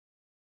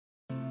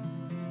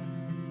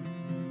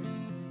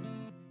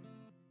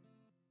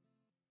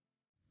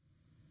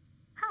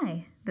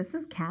This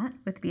is Kat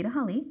with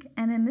Beadaholique,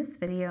 and in this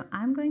video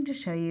I'm going to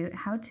show you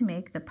how to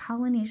make the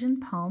Polynesian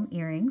palm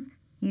earrings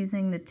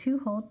using the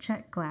 2-hole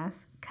Czech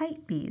glass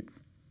kite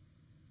beads.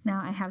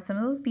 Now I have some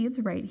of those beads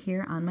right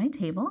here on my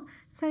table,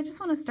 so I just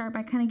want to start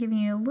by kind of giving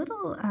you a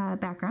little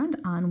background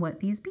on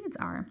what these beads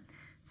are.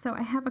 So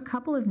I have a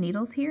couple of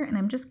needles here, and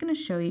I'm just going to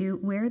show you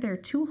where their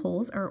 2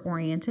 holes are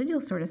oriented.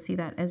 You'll sort of see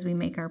that as we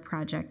make our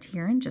project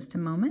here in just a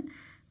moment,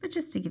 but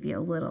just to give you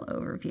a little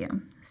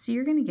overview. So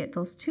you're going to get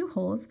those 2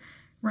 holes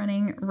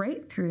running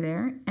right through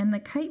there, and the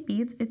kite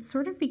beads, it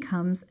sort of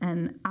becomes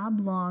an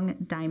oblong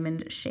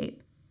diamond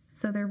shape.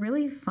 So they're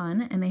really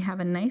fun and they have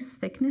a nice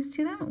thickness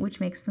to them, which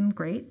makes them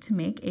great to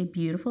make a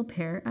beautiful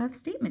pair of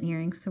statement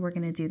earrings. So we're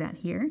going to do that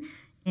here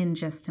in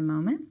just a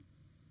moment.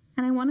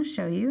 And I want to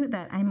show you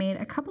that I made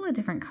a couple of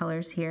different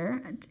colors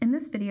here. In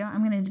this video,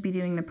 I'm going to be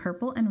doing the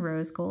purple and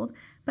rose gold,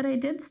 but I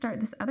did start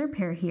this other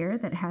pair here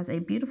that has a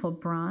beautiful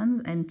bronze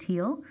and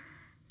teal.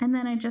 And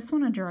then I just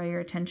want to draw your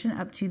attention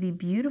up to the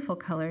beautiful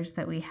colors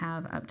that we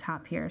have up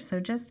top here.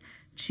 So just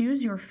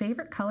choose your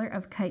favorite color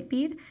of kite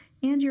bead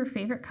and your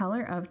favorite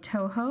color of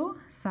Toho,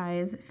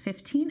 size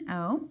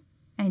 15-0,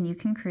 and you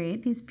can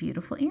create these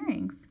beautiful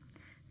earrings.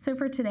 So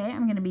for today,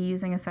 I'm going to be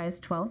using a size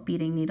 12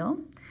 beading needle.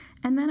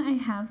 And then I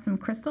have some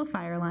crystal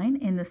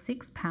fireline in the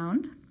 6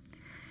 pound.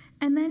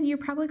 And then you're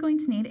probably going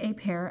to need a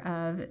pair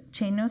of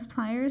chain nose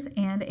pliers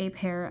and a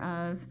pair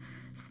of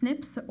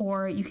snips,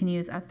 or you can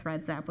use a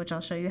thread zap, which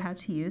I'll show you how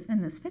to use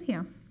in this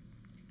video.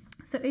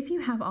 So if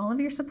you have all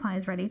of your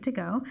supplies ready to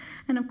go,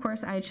 and of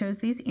course I chose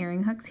these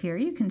earring hooks here,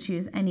 you can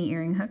choose any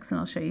earring hooks and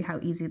I'll show you how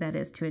easy that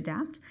is to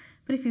adapt.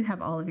 But if you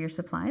have all of your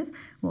supplies,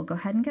 we'll go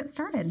ahead and get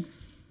started.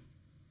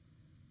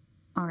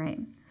 All right,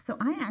 so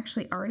I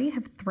actually already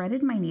have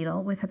threaded my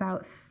needle with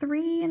about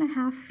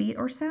 3.5 feet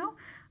or so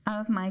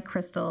of my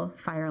crystal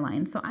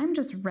fireline. So I'm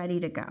just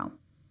ready to go.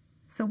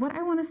 So what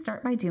I want to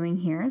start by doing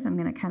here is I'm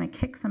going to kind of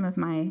kick some of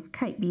my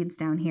kite beads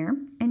down here,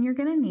 and you're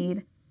going to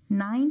need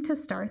 9 to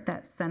start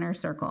that center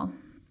circle.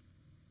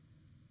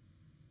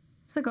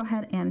 So go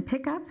ahead and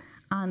pick up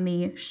on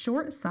the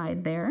short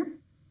side there,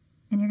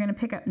 and you're going to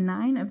pick up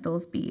 9 of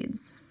those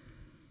beads.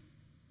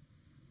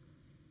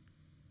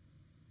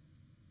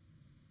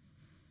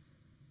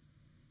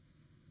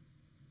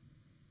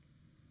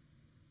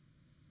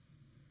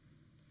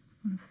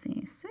 Let's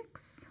see,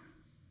 6,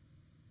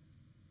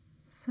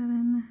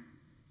 7,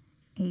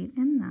 8,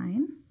 and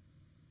 9.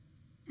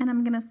 And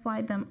I'm going to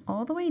slide them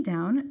all the way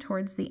down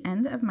towards the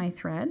end of my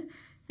thread.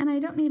 And I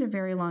don't need a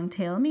very long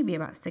tail, maybe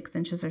about 6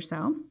 inches or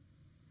so.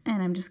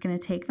 And I'm just going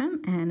to take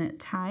them and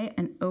tie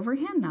an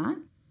overhand knot,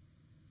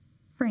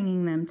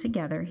 bringing them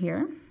together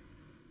here.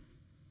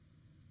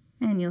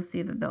 And you'll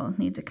see that they'll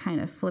need to kind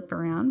of flip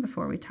around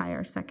before we tie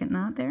our second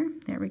knot there.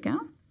 There we go.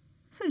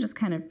 So just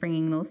kind of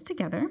bringing those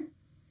together.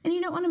 And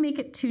you don't want to make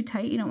it too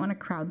tight. You don't want to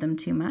crowd them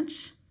too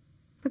much.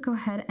 But go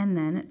ahead and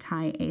then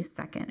tie a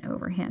second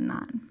overhand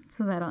knot.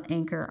 So that'll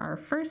anchor our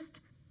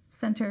first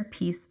center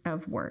piece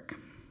of work.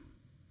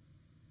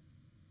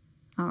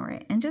 All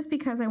right, and just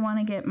because I want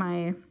to get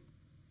my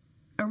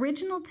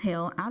original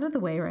tail out of the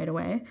way right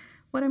away,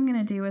 what I'm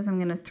going to do is I'm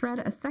going to thread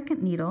a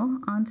second needle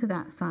onto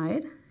that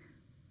side.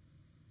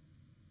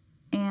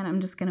 And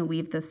I'm just going to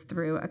weave this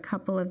through a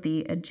couple of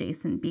the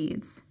adjacent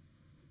beads.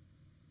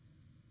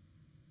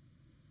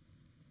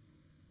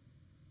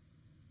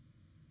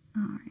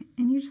 All right,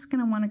 and you're just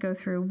going to want to go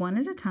through one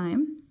at a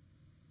time.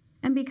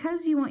 And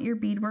because you want your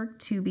beadwork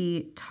to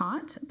be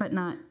taut, but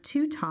not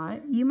too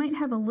taut, you might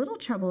have a little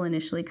trouble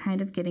initially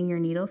kind of getting your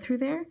needle through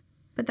there,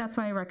 but that's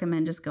why I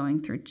recommend just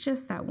going through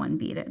just that one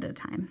bead at a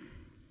time.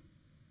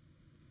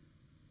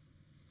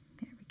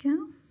 There we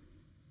go.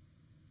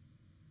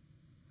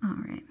 All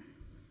right,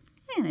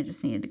 and I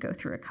just needed to go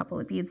through a couple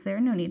of beads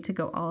there. No need to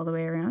go all the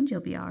way around,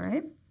 you'll be all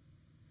right.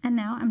 And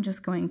now I'm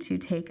just going to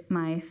take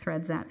my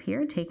thread zap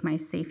here, take my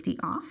safety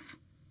off,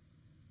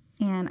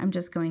 and I'm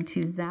just going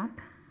to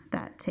zap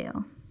that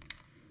tail.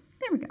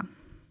 There we go.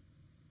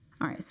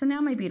 All right, so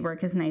now my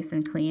beadwork is nice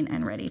and clean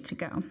and ready to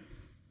go.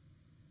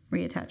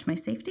 Reattach my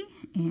safety,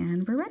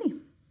 and we're ready.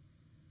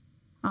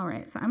 All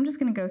right, so I'm just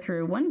gonna go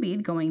through one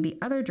bead going the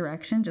other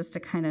direction just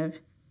to kind of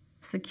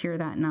secure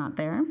that knot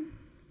there.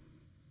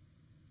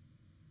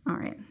 All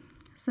right.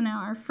 So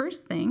now our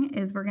first thing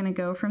is we're going to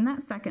go from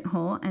that second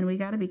hole, and we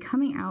got to be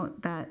coming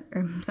out that,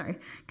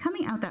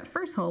 coming out that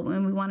first hole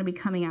when we want to be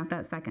coming out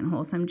that second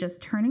hole. So I'm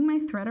just turning my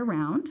thread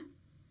around,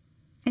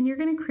 and you're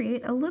going to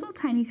create a little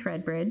tiny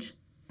thread bridge,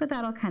 but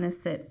that'll kind of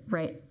sit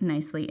right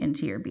nicely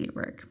into your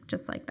beadwork,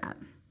 just like that.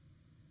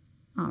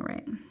 All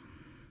right.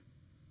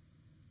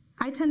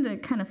 I tend to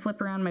kind of flip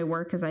around my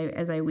work as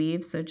I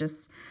weave, so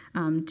just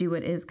do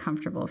what is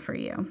comfortable for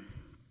you.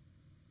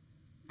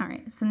 All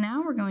right, so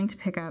now we're going to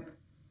pick up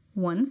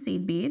one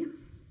seed bead,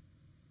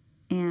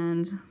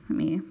 and let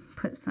me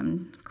put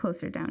some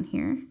closer down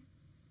here.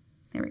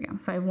 There we go.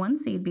 So I have one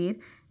seed bead,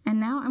 and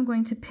now I'm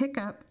going to pick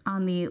up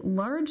on the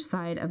large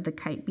side of the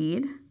kite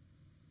bead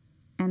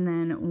and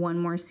then one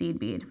more seed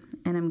bead,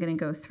 and I'm going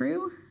to go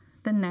through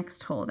the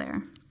next hole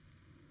there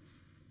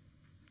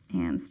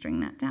and string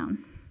that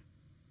down.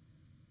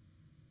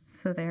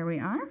 So there we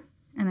are,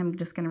 and I'm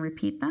just going to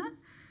repeat that.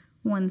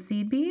 1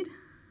 seed bead,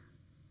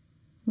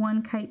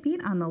 1 kite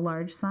bead on the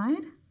large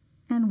side,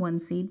 and 1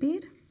 seed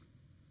bead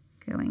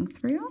going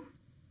through.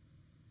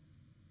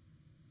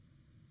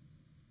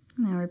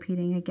 Now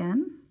repeating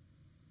again,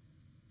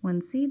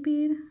 1 seed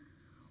bead,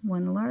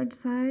 1 large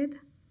side,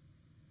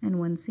 and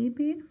 1 seed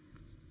bead.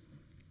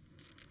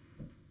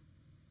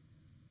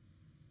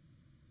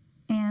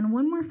 And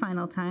one more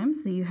final time,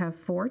 so you have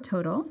 4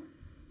 total.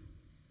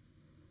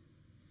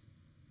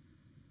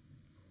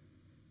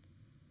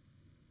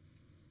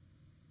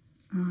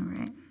 All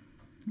right,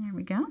 there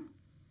we go.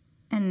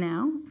 And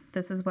now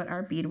this is what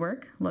our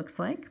beadwork looks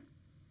like.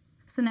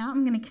 So now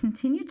I'm going to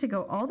continue to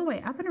go all the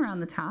way up and around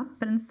the top,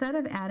 but instead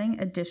of adding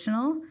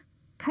additional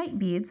kite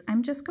beads,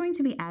 I'm just going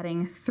to be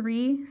adding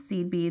 3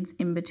 seed beads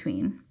in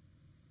between.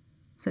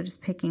 So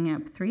just picking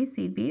up 3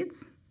 seed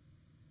beads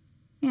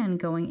and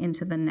going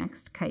into the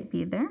next kite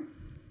bead there.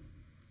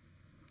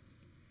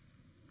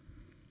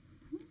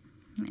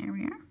 There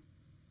we are.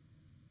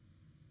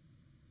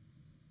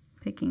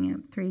 Picking up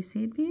 3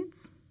 seed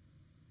beads,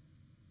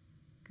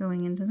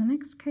 going into the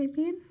next kite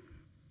bead,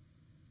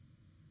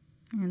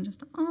 and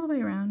just all the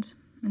way around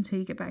until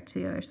you get back to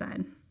the other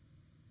side.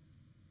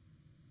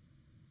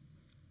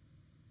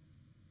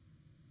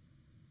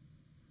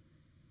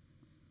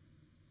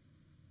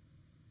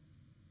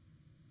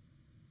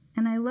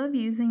 And I love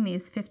using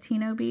these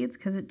 15-0 beads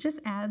because it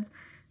just adds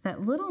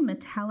that little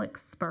metallic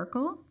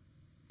sparkle,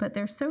 but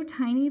they're so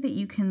tiny that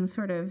you can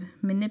sort of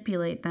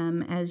manipulate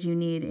them as you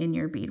need in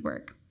your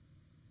beadwork.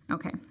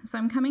 Okay, so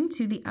I'm coming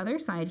to the other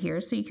side here,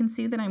 so you can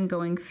see that I'm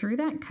going through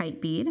that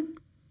kite bead.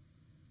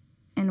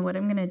 And what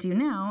I'm going to do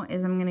now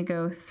is I'm going to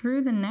go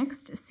through the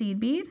next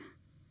seed bead,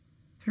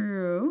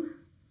 through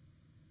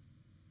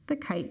the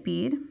kite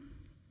bead,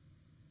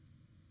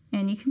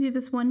 and you can do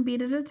this 1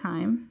 bead at a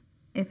time.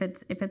 If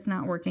it's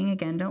not working,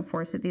 again, don't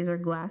force it. These are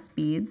glass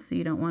beads, so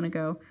you don't want to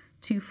go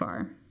too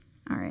far.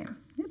 All right,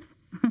 oops.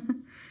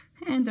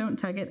 And don't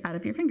tug it out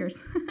of your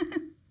fingers.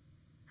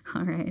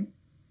 All right.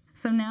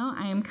 So now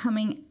I am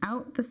coming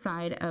out the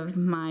side of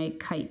my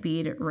kite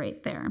bead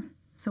right there.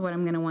 So what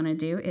I'm going to want to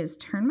do is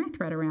turn my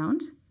thread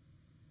around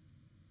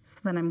so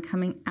that I'm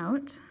coming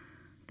out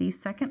the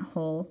second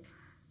hole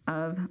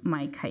of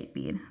my kite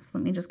bead. So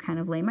let me just kind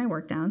of lay my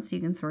work down so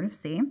you can sort of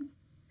see.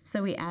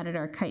 So we added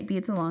our kite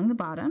beads along the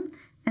bottom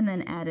and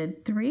then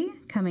added 3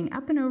 coming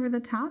up and over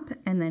the top,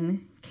 and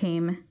then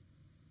came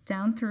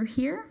down through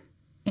here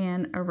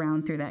and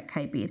around through that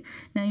kite bead.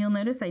 Now you'll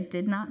notice I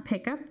did not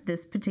pick up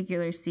this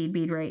particular seed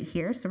bead right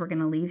here, so we're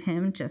going to leave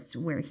him just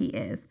where he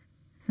is.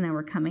 So now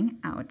we're coming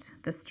out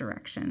this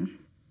direction.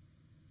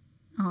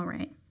 All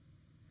right,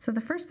 so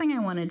the first thing I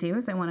want to do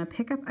is I want to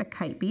pick up a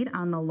kite bead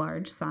on the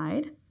large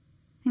side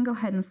and go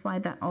ahead and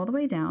slide that all the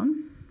way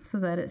down so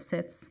that it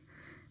sits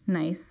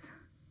nice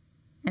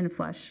and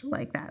flush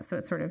like that, so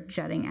it's sort of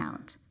jutting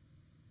out.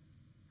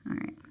 All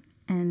right,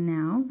 and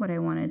now what I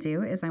want to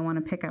do is I want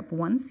to pick up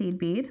 1 seed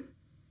bead,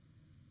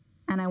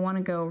 and I want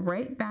to go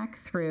right back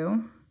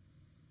through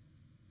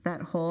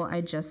that hole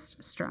I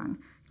just strung,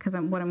 because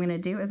what I'm going to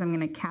do is I'm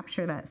going to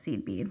capture that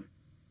seed bead.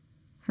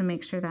 So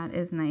make sure that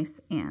is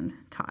nice and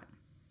taut.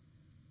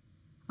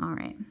 All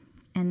right,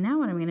 and now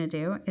what I'm going to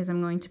do is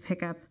I'm going to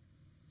pick up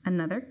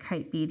another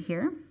kite bead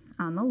here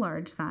on the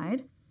large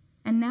side,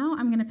 and now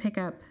I'm going to pick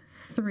up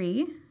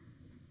 3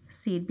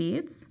 seed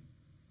beads,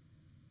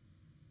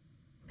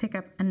 pick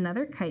up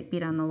another kite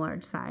bead on the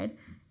large side,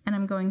 and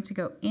I'm going to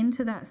go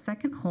into that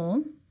second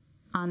hole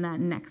on that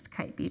next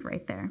kite bead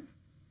right there.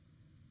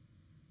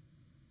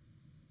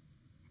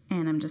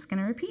 And I'm just going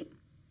to repeat.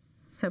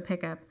 So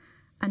pick up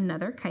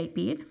another kite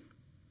bead,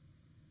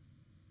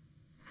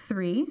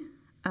 3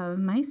 of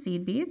my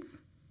seed beads,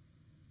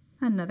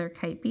 another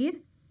kite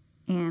bead,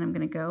 and I'm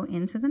going to go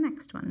into the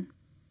next one.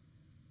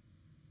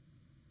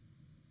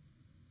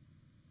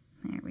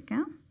 There we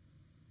go.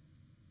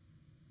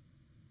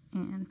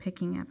 And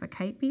picking up a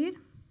kite bead,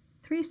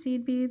 3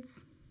 seed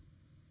beads,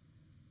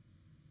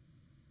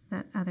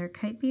 that other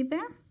kite bead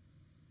there,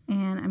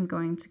 and I'm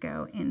going to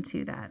go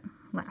into that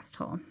last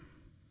hole.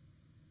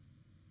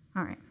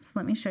 All right, so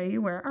let me show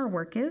you where our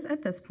work is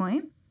at this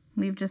point.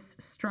 We've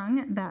just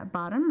strung that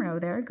bottom row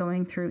there,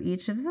 going through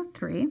each of the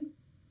 3.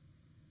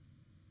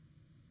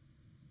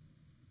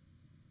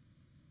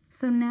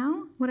 So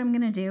now what I'm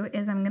going to do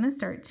is I'm going to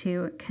start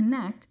to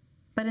connect,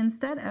 but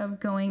instead of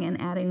going and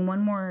adding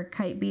 1 more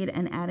kite bead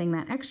and adding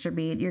that extra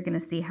bead, you're going to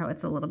see how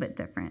it's a little bit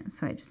different.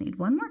 So I just need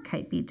 1 more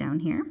kite bead down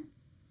here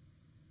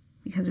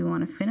because we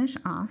want to finish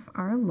off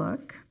our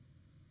look.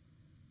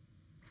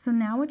 So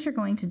now what you're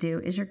going to do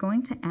is you're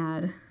going to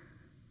add,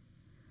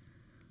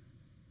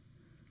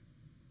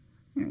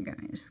 there we go,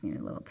 just give me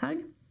a little tug.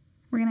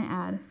 We're going to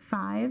add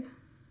 5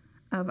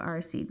 of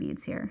our seed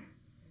beads here.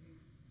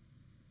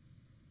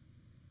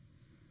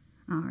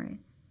 All right.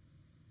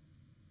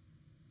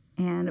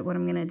 And what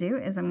I'm going to do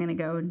is I'm going to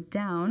go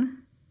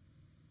down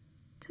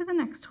to the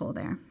next hole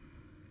there.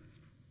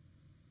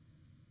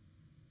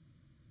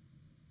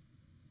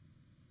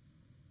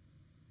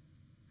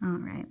 All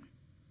right.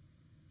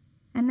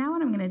 And now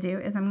what I'm going to do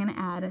is I'm going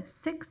to add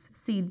 6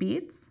 seed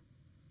beads.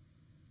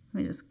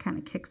 Let me just kind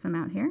of kick some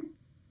out here.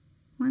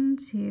 1,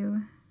 2,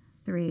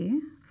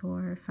 3,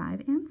 4,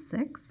 5, and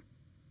 6.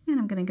 And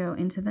I'm going to go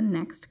into the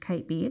next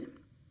kite bead.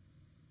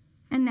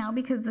 And now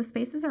because the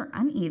spaces are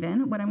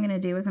uneven, what I'm going to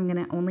do is I'm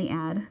going to only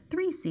add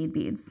 3 seed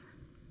beads.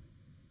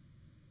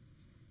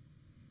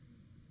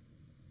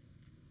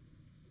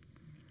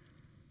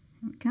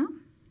 There we go.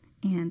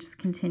 And just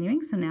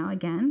continuing. So now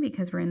again,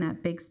 because we're in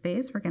that big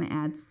space, we're going to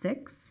add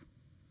 6.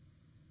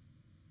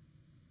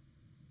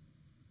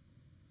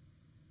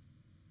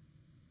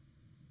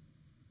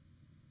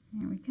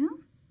 There we go.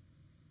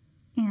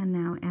 And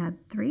now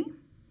add 3.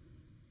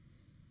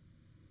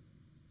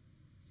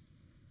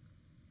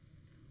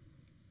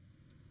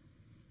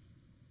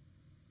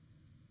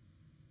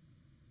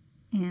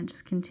 And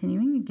just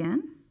continuing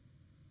again,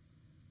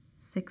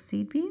 6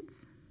 seed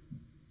beads,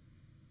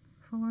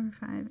 4,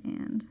 5,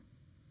 and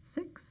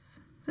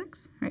 6,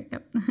 6, right,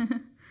 yep.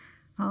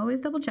 Always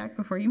double check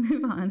before you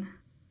move on.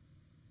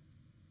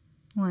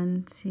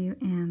 1, 2,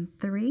 and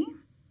 3.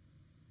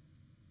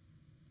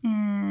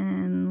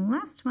 And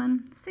last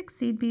one, 6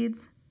 seed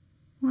beads,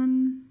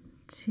 1,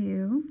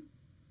 2,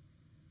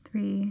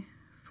 3,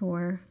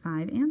 4,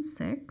 5, and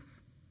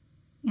 6,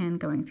 and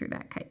going through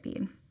that kite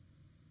bead.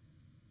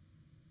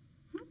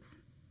 Oops.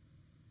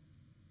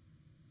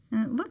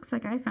 And it looks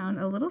like I found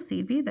a little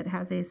seed bead that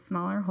has a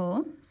smaller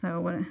hole.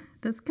 So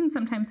this can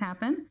sometimes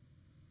happen.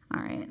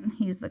 All right,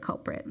 he's the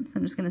culprit. So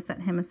I'm just going to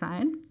set him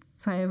aside.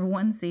 So I have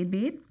 1 seed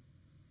bead,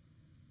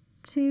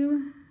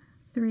 2,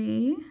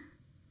 3,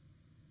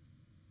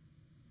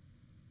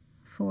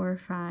 4,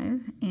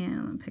 5,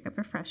 and let me pick up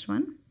a fresh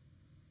one.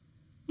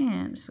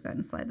 And just go ahead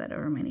and slide that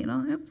over my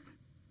needle. Oops.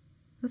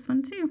 This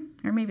one too.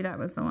 Or maybe that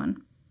was the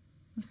one.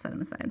 Just set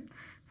them aside.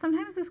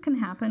 Sometimes this can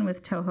happen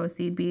with Toho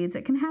seed beads.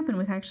 It can happen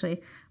with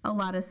actually a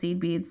lot of seed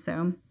beads,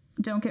 so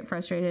don't get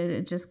frustrated.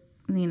 It just,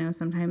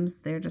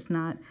 sometimes they're just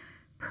not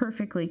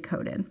perfectly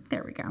coated.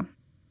 There we go.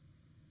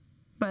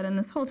 But in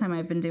this whole time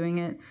I've been doing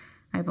it,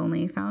 I've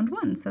only found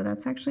 1, so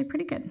that's actually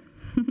pretty good.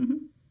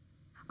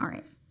 All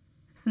right,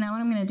 so now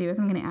what I'm going to do is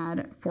I'm going to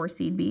add 4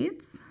 seed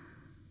beads,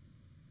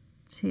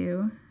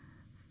 2,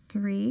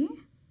 3,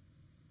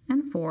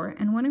 and 4.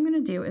 And what I'm going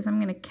to do is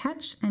I'm going to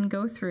catch and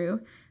go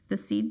through the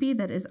seed bead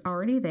that is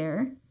already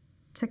there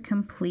to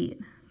complete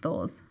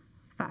those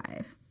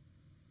 5,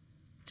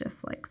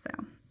 just like so.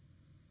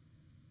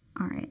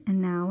 All right, and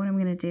now what I'm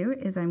going to do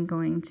is I'm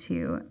going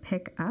to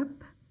pick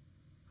up,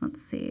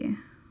 let's see,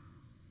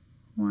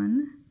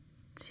 1,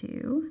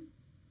 2,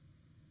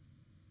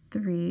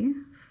 3,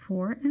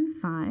 4, and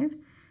 5.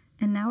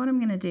 And now what I'm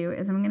going to do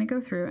is I'm going to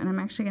go through and I'm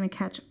actually going to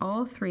catch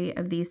all 3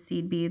 of these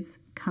seed beads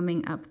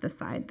coming up the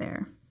side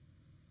there.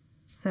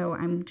 So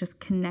I'm just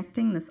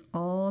connecting this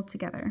all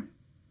together.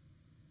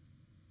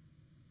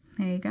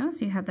 There you go.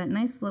 So you have that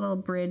nice little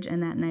bridge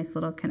and that nice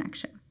little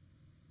connection.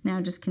 Now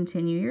just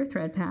continue your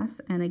thread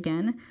pass. And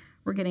again,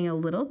 we're getting a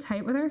little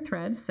tight with our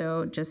thread,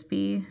 so just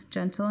be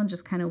gentle and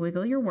just kind of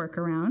wiggle your work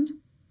around.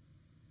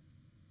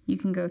 You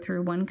can go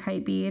through 1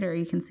 kite bead, or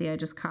you can see I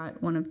just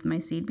caught one of my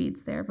seed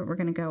beads there, but we're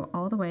going to go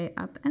all the way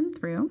up and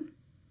through.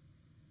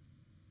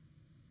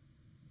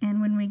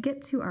 And when we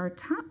get to our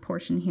top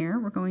portion here,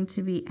 we're going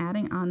to be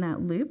adding on that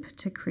loop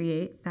to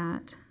create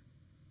that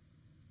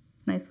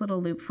nice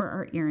little loop for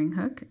our earring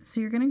hook.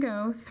 So you're going to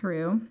go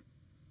through,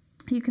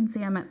 you can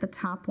see I'm at the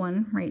top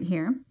one right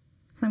here.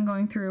 So I'm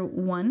going through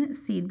 1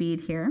 seed bead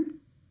here.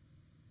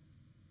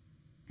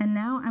 And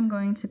now I'm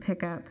going to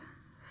pick up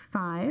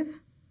 5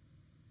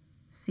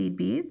 seed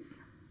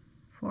beads,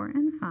 4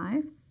 and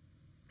 5.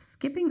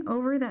 Skipping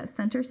over that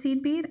center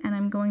seed bead, and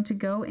I'm going to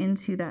go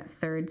into that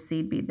 3rd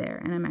seed bead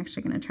there, and I'm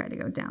actually going to try to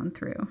go down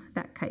through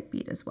that kite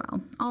bead as well,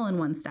 all in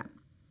one step.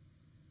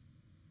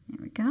 There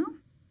we go.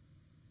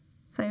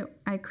 So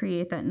I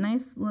create that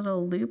nice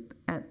little loop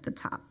at the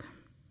top.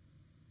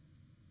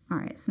 All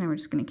right, so now we're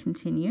just going to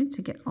continue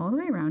to get all the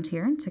way around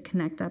here to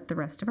connect up the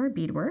rest of our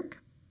beadwork.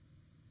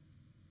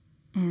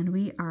 And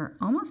we are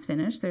almost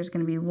finished. There's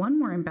going to be 1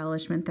 more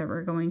embellishment that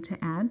we're going to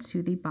add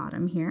to the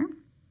bottom here.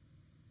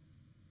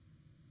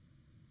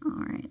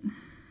 All right,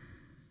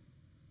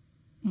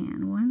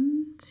 and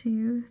 1,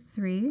 2,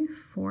 3,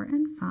 4,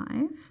 and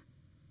 5.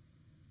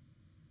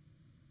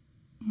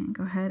 And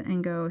go ahead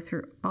and go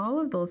through all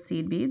of those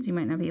seed beads. You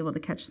might not be able to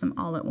catch them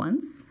all at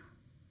once.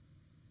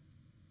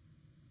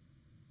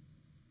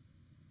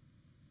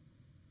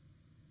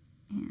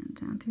 And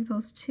down through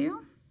those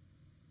 2.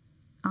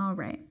 All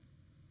right,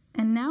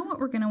 and now what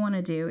we're going to want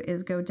to do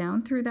is go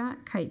down through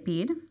that kite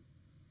bead.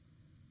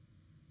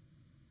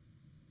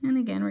 And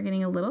again, we're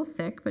getting a little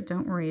thick, but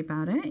don't worry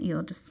about it.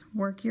 You'll just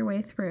work your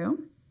way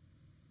through.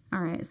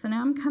 All right, so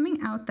now I'm coming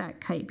out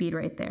that kite bead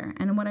right there.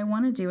 And what I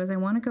want to do is I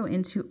want to go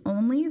into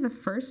only the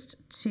first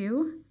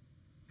 2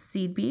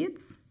 seed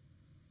beads,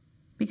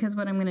 because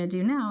what I'm going to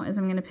do now is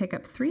I'm going to pick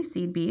up 3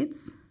 seed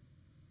beads.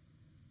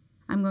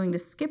 I'm going to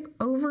skip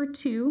over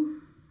 2.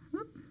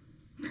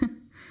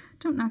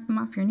 Don't knock them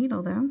off your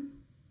needle though.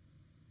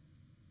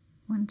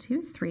 1,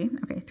 2, 3.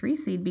 Okay, 3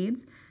 seed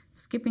beads.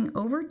 skipping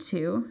over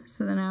 2.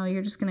 So then now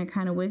you're just going to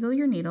kind of wiggle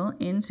your needle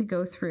in to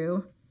go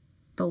through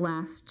the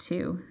last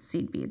 2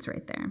 seed beads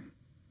right there.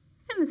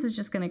 And this is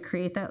just going to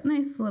create that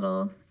nice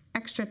little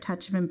extra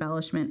touch of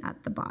embellishment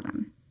at the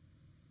bottom.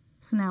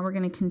 So now we're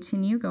going to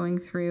continue going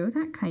through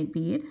that kite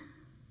bead.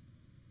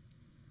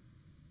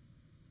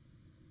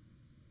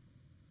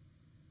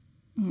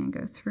 And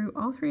go through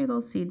all 3 of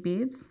those seed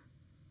beads.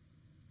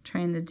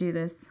 Trying to do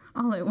this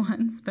all at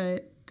once,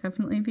 but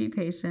definitely be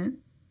patient.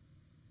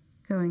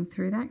 Going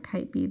through that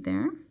kite bead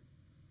there.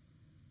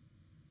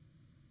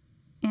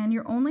 And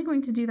you're only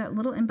going to do that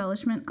little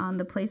embellishment on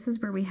the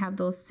places where we have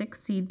those 6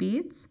 seed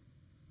beads.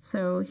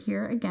 So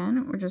here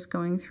again, we're just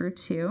going through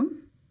 2.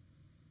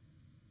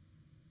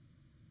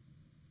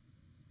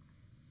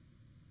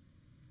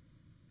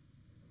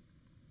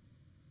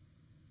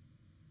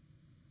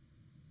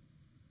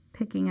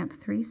 Picking up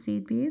 3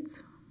 seed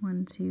beads,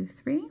 1, 2,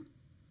 3,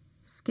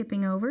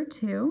 skipping over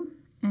 2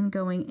 and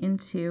going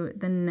into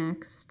the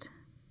next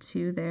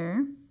 2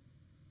 there.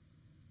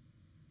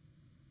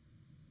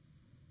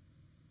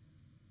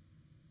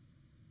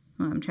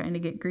 Oh, I'm trying to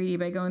get greedy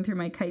by going through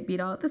my kite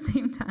bead all at the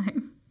same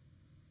time.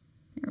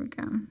 There we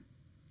go. And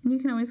you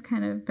can always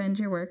kind of bend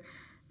your work.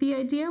 The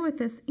idea with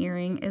this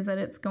earring is that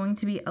it's going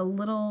to be a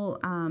little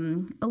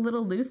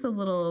loose,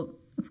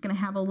 it's going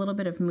to have a little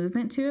bit of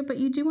movement to it, but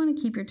you do want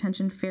to keep your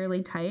tension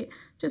fairly tight.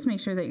 Just make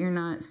sure that you're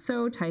not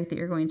so tight that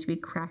you're going to be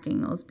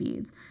cracking those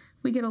beads.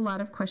 We get a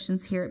lot of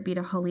questions here at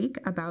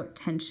Beadaholique about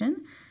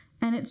tension,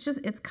 and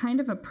it's kind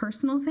of a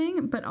personal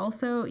thing, but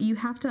also you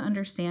have to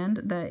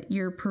understand that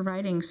you're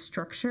providing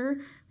structure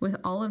with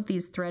all of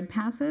these thread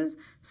passes.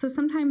 So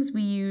sometimes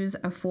we use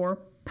a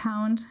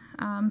 4-pound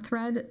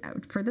thread.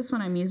 For this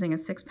one, I'm using a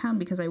 6-pound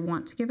because I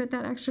want to give it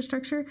that extra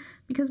structure,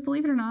 because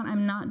believe it or not,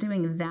 I'm not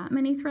doing that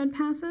many thread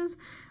passes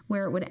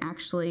where it would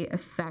actually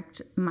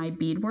affect my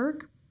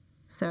beadwork.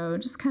 So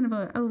just kind of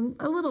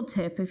a little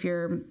tip if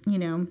you're,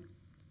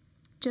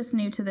 just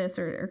new to this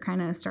or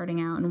kind of starting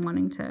out and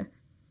wanting to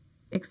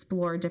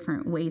explore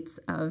different weights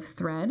of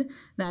thread.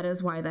 That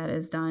is why that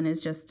is done,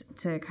 is just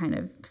to kind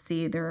of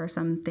see there are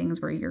some things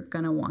where you're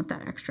going to want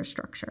that extra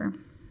structure.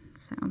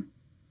 So,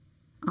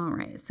 all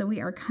right, so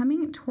we are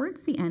coming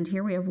towards the end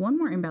here. We have one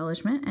more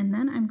embellishment, and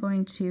then I'm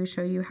going to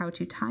show you how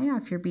to tie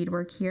off your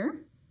beadwork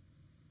here,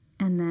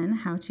 and then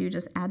how to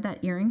just add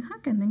that earring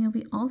hook, and then you'll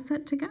be all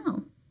set to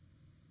go.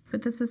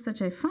 But this is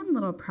such a fun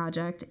little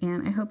project,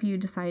 and I hope you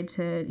decide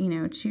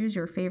to, choose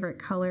your favorite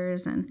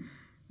colors and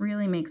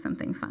really make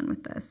something fun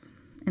with this.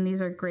 And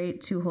these are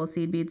great 2-hole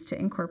seed beads to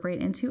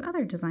incorporate into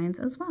other designs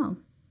as well.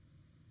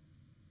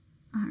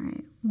 All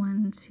right,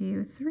 1,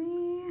 2, 3.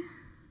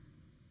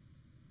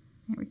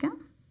 There we go.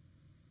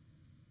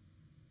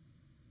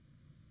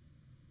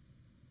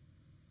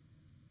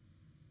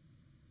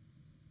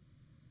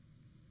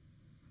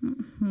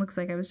 Looks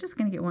like I was just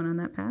going to get one on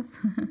that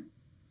pass.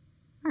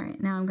 All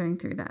right, now I'm going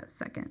through that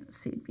second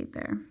seed bead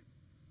there.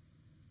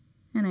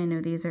 And I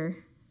know these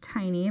are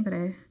tiny, but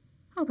I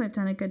hope I've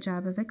done a good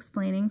job of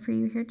explaining for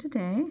you here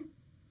today.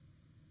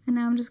 And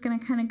now I'm just going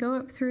to kind of go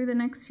up through the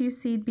next few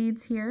seed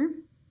beads here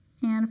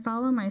and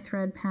follow my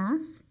thread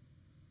pass.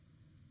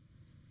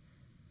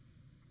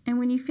 And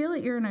when you feel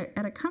that you're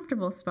at a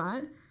comfortable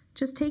spot,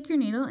 just take your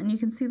needle, and you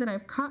can see that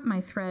I've caught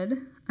my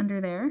thread under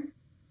there,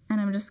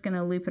 and I'm just going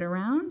to loop it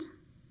around,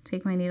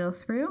 take my needle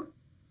through,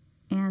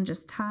 and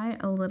just tie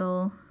a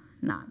little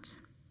knot.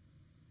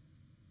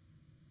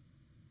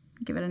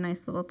 Give it a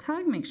nice little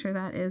tug, make sure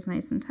that is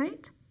nice and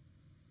tight.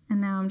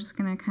 And now I'm just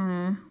going to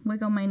kind of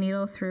wiggle my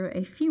needle through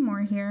a few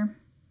more here.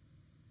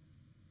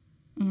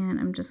 And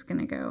I'm just going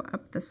to go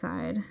up the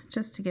side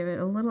just to give it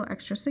a little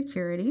extra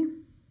security.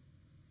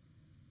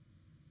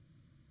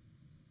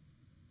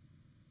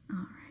 All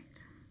right.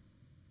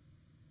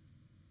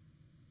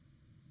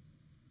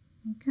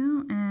 There we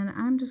go. And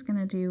I'm just going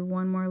to do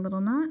one more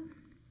little knot.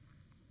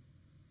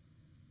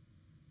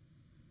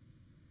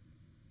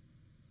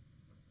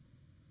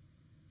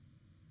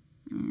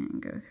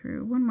 And go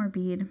through one more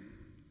bead.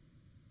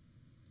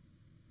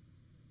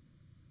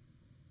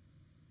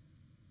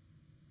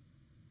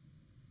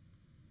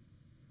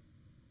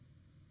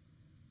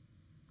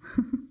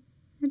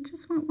 I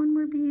just want one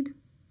more bead,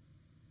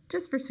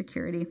 just for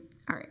security.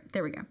 All right,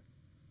 there we go.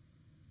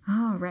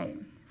 All right,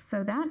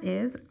 so that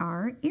is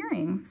our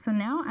earring. So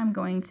now I'm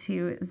going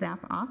to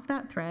zap off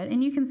that thread,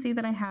 and you can see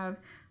that I have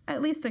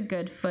at least a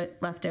good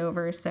foot left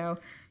over. So,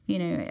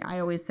 I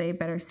always say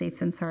better safe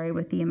than sorry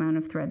with the amount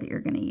of thread that you're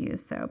going to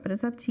use. So, but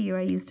it's up to you.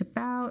 I used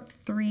about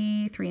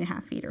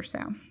 3.5 feet or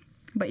so,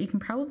 but you can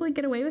probably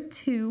get away with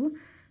 2.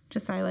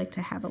 Just I like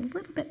to have a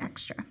little bit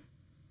extra.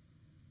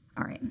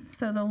 All right,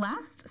 so the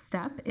last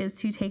step is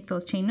to take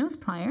those chain nose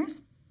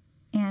pliers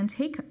and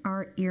take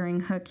our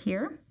earring hook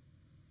here,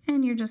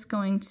 and you're just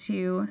going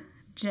to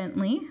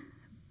gently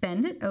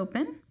bend it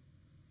open,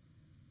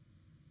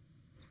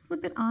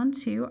 slip it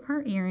onto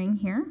our earring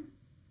here,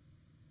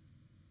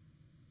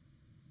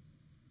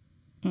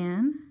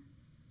 and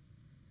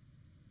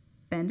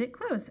bend it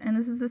close. And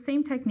this is the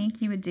same technique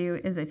you would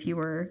do as if you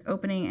were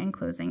opening and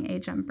closing a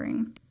jump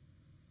ring.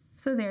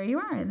 So there you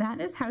are. That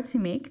is how to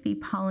make the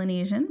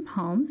Polynesian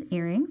palms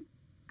earrings.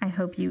 I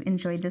hope you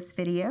enjoyed this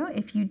video.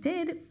 If you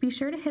did, be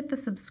sure to hit the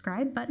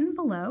subscribe button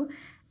below.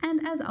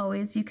 And as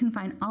always, you can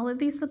find all of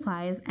these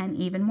supplies and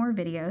even more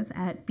videos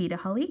at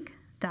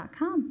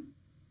beadaholique.com.